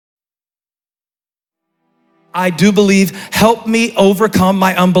I do believe, help me overcome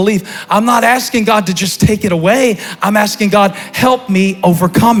my unbelief. I'm not asking God to just take it away. I'm asking God, help me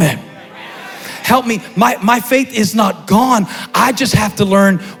overcome it. Help me. My faith is not gone. I just have to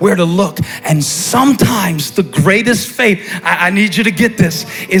learn where to look. And sometimes the greatest faith, I need you to get this,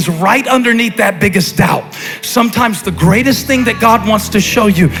 is right underneath that biggest doubt. Sometimes the greatest thing that God wants to show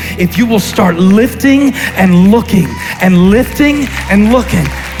you, if you will start lifting and looking and lifting and looking.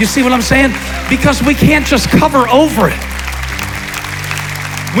 You see what I'm saying? Because we can't just cover over it.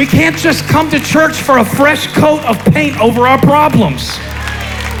 We can't just come to church for a fresh coat of paint over our problems.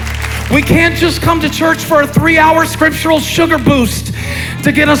 We can't just come to church for a 3-hour scriptural sugar boost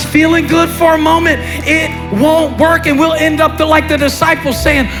to get us feeling good for a moment. It won't work, and we'll end up like the disciples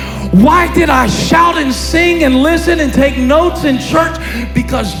saying, why did I shout and sing and listen and take notes in church?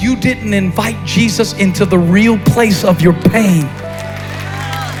 Because you didn't invite Jesus into the real place of your pain.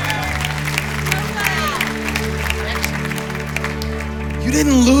 You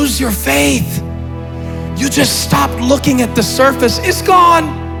didn't lose your faith. You just stopped looking at the surface. It's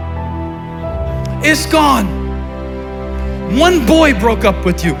gone. It's gone. One boy broke up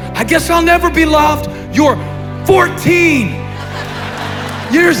with you. I guess I'll never be loved. You're 14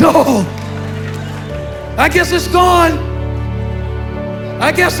 years old. I guess it's gone.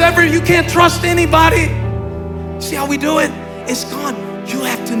 I guess you can't trust anybody. See how we do it? It's gone. You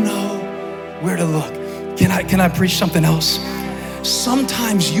have to know where to look. Can I preach something else?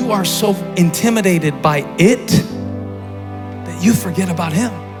 Sometimes you are so intimidated by it that you forget about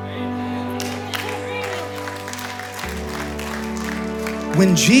him.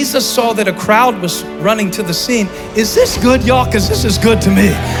 When Jesus saw that a crowd was running to the scene, is this good, y'all? Because this is good to me.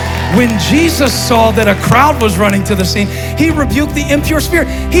 When Jesus saw that a crowd was running to the scene, he rebuked the impure spirit.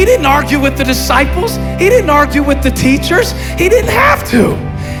 He didn't argue with the disciples. He didn't argue with the teachers. He didn't have to.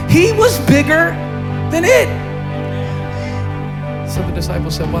 He was bigger than it. So the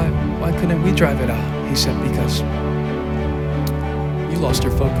disciples said, why couldn't we drive it out? He said, because you lost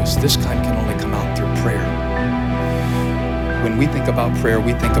your focus. This kind can only come out through prayer. When we think about prayer,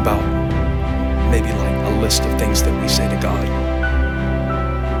 we think about maybe like a list of things that we say to God.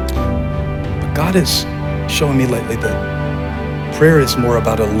 But God is showing me lately that prayer is more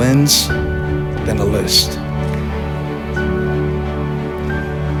about a lens than a list.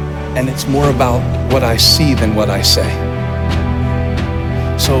 And it's more about what I see than what I say.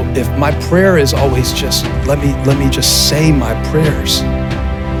 So if my prayer is always just, let me just say my prayers.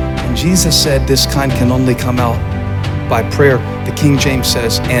 And Jesus said this kind can only come out by prayer. The King James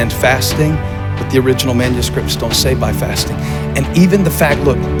says, and fasting, but the original manuscripts don't say by fasting. And even the fact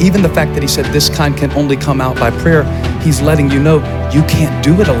that he said this kind can only come out by prayer, he's letting you know you can't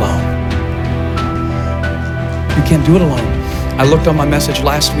do it alone. You can't do it alone. I looked on my message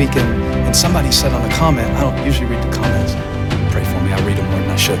last week and somebody said on a comment, I don't usually read the comments. Pray for me, I read them more than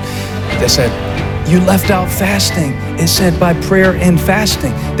I should. They said, you left out fasting. It said by prayer and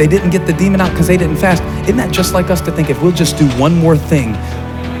fasting. They didn't get the demon out because they didn't fast. Isn't that just like us to think if we'll just do one more thing,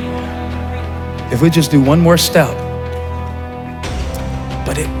 if we just do one more step?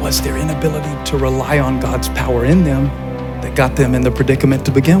 But it was their inability to rely on God's power in them that got them in the predicament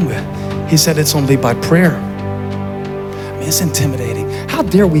to begin with. He said it's only by prayer. I mean, it's intimidating. How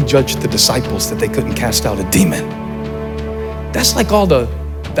dare we judge the disciples that they couldn't cast out a demon? That's like all the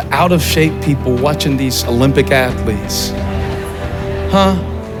out of shape people watching these Olympic athletes. Huh?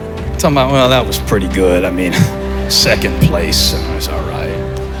 Talking about, well, that was pretty good. I mean, second place, it was all right.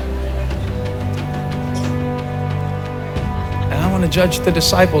 And I want to judge the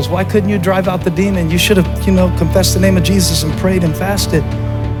disciples. Why couldn't you drive out the demon? You should have, confessed the name of Jesus and prayed and fasted.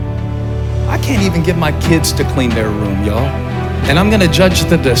 I can't even get my kids to clean their room, y'all. And I'm going to judge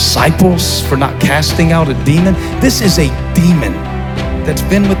the disciples for not casting out a demon. This is a demon that's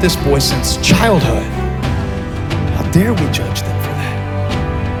been with this boy since childhood. How dare we judge them for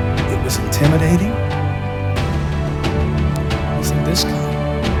that? It was intimidating. He said, this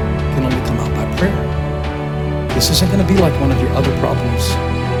kind can only come out by prayer. This isn't going to be like one of your other problems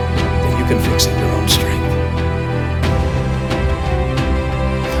that you can fix in your own strength.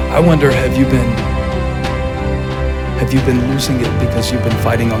 I wonder, have you been losing it because you've been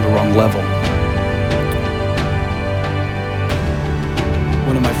fighting on the wrong level?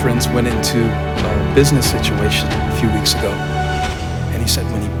 One of my friends went into a business situation a few weeks ago, and he said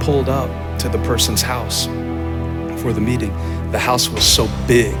when he pulled up to the person's house for the meeting, the house was so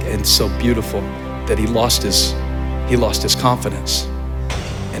big and so beautiful that he lost his confidence.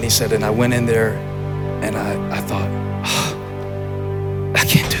 And he said, and I went in there and I thought, I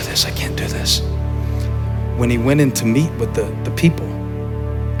can't do this. When he went in to meet with the people,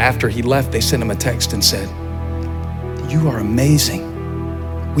 after he left, they sent him a text and said, you are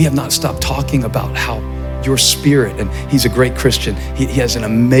amazing. We have not stopped talking about how your spirit, and he's a great Christian. He has an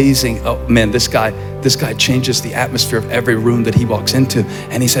amazing, oh man, this guy changes the atmosphere of every room that he walks into.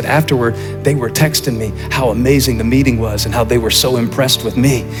 And he said afterward, they were texting me how amazing the meeting was and how they were so impressed with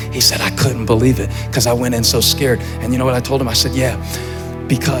me. He said, I couldn't believe it because I went in so scared. And you know what I told him? I said, yeah,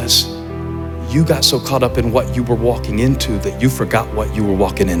 because you got so caught up in what you were walking into that you forgot what you were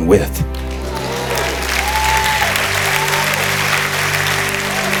walking in with.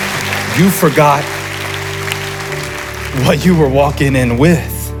 You forgot what you were walking in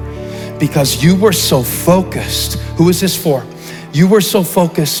with because you were so focused. Who is this for? You were so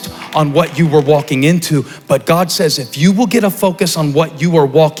focused on what you were walking into, but God says if you will get a focus on what you are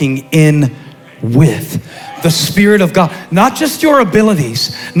walking in with, the Spirit of God, not just your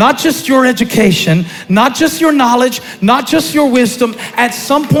abilities, not just your education, not just your knowledge, not just your wisdom. At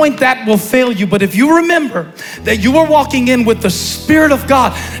some point that will fail you, but if you remember that you are walking in with the Spirit of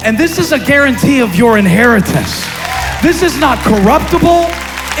God, and this is a guarantee of your inheritance. This is not corruptible,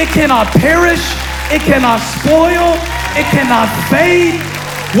 it cannot perish, it cannot spoil, it cannot fade.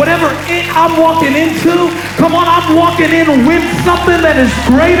 Whatever I'm walking into, come on, I'm walking in with something that is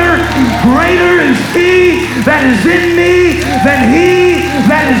greater. Greater is he that is in me than he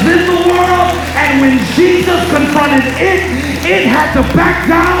that is in the world. And when Jesus confronted it had to back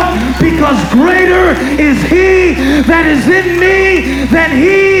down because greater is he that is in me than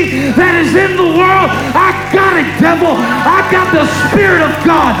he that is in the world. I got it, devil. I got the Spirit of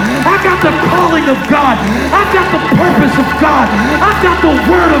God. I got the calling of God. I got the purpose of God. I got the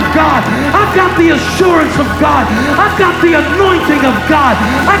word of God. I've got the assurance of God. I've got the anointing of God.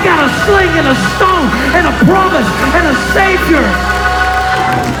 I got a sling and a stone and a promise and a Savior.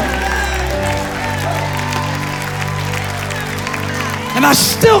 And I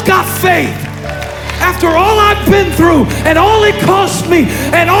still got faith. After all I've been through and all it cost me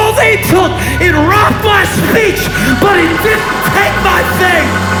and all they took, it robbed my speech, but it didn't take my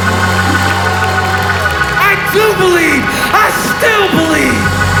faith. I do believe. I still believe.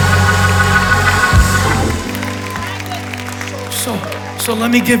 So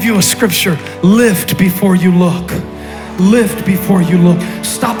let me give you a scripture. Lift before you look. Lift before you look.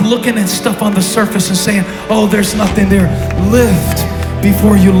 Stop looking at stuff on the surface and saying, oh, there's nothing there. Lift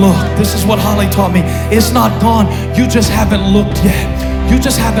before you look. This is what Holly taught me. It's not gone. You just haven't looked yet. You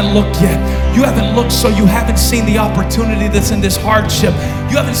just haven't looked yet. You haven't looked, so you haven't seen the opportunity that's in this hardship.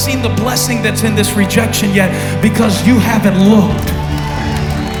 You haven't seen the blessing that's in this rejection yet because you haven't looked.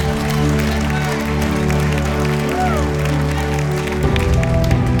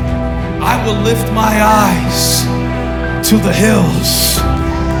 I will lift my eyes to the hills.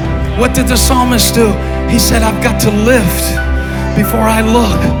 What did the psalmist do? He said, I've got to lift before I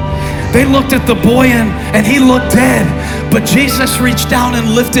look. They looked at the boy and he looked dead, but Jesus reached down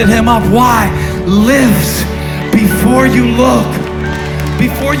and lifted him up. Why? Lift before you look.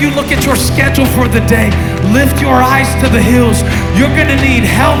 Before you look at your schedule for the day, lift your eyes to the hills. You're gonna need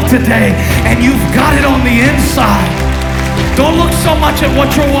help today, and you've got it on the inside. Don't look so much at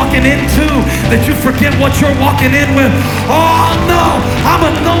what you're walking into that you forget what you're walking in with. Oh no, I'm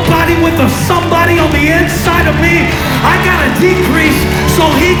a nobody with a somebody on the inside of me. I gotta decrease so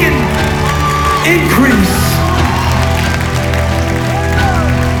he can increase.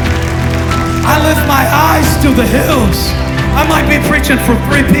 I lift my eyes to the hills. I might be preaching for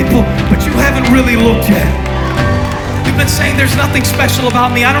 3 people, but you haven't really looked yet. You've been saying there's nothing special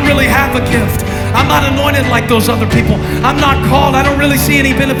about me. I don't really have a gift. I'm not anointed like those other people. I'm not called. I don't really see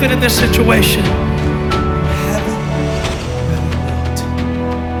any benefit in this situation. You haven't really looked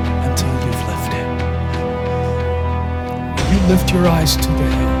until you've lifted. You lift your eyes to the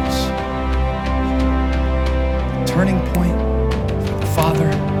hills. The turning point for the Father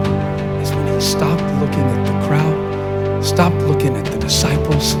is when he stopped looking at the crowd, stopped looking at the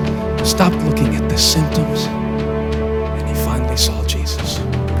disciples, stopped looking at the symptoms, and he finally saw Jesus.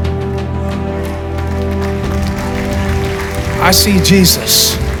 I see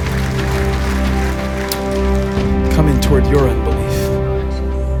Jesus coming toward your unbelief,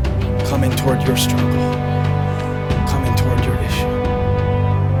 coming toward your struggle, coming toward your issue.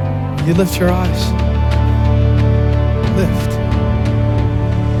 You lift your eyes. Lift.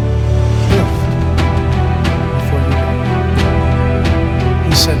 Lift before you go.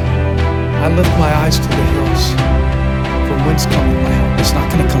 He said, I lift my eyes to the hills. From whence cometh my help? It's not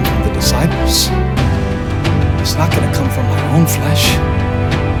going to come from the disciples. It's not going to come from my own flesh.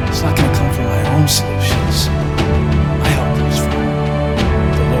 It's not going to come from my own solutions. My help comes from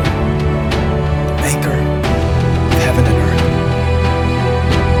the Lord, the maker of heaven and earth.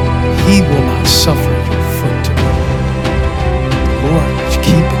 He will not suffer your foot to go.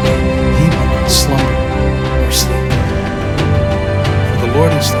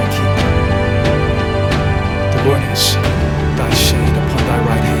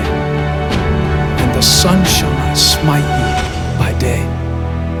 sun shall not smite you by day,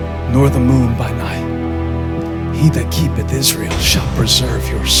 nor the moon by night. He that keepeth Israel shall preserve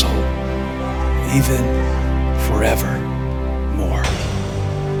your soul, even forevermore.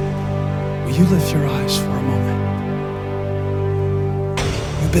 Will you lift your eyes for a moment?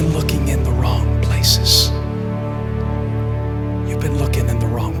 You've been looking in the wrong places. You've been looking in the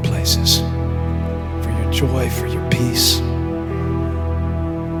wrong places for your joy, for your peace.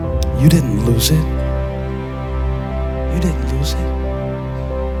 You didn't lose it. You didn't lose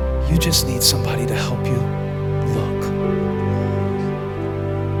it. You just need somebody to help you look.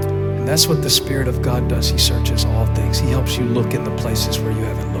 And that's what the Spirit of God does. He searches all things. He helps you look in the places where you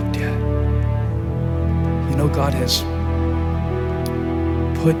haven't looked yet. You know, God has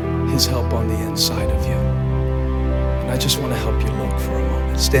put his help on the inside of you. And I just want to help you look for a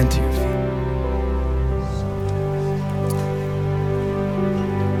moment. Stand to your feet.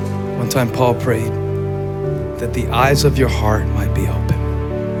 One time Paul prayed that the eyes of your heart might be open.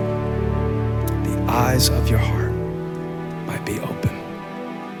 The eyes of your heart might be open.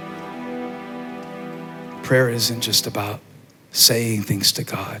 Prayer isn't just about saying things to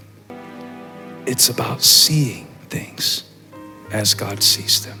God. It's about seeing things as God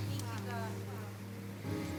sees them.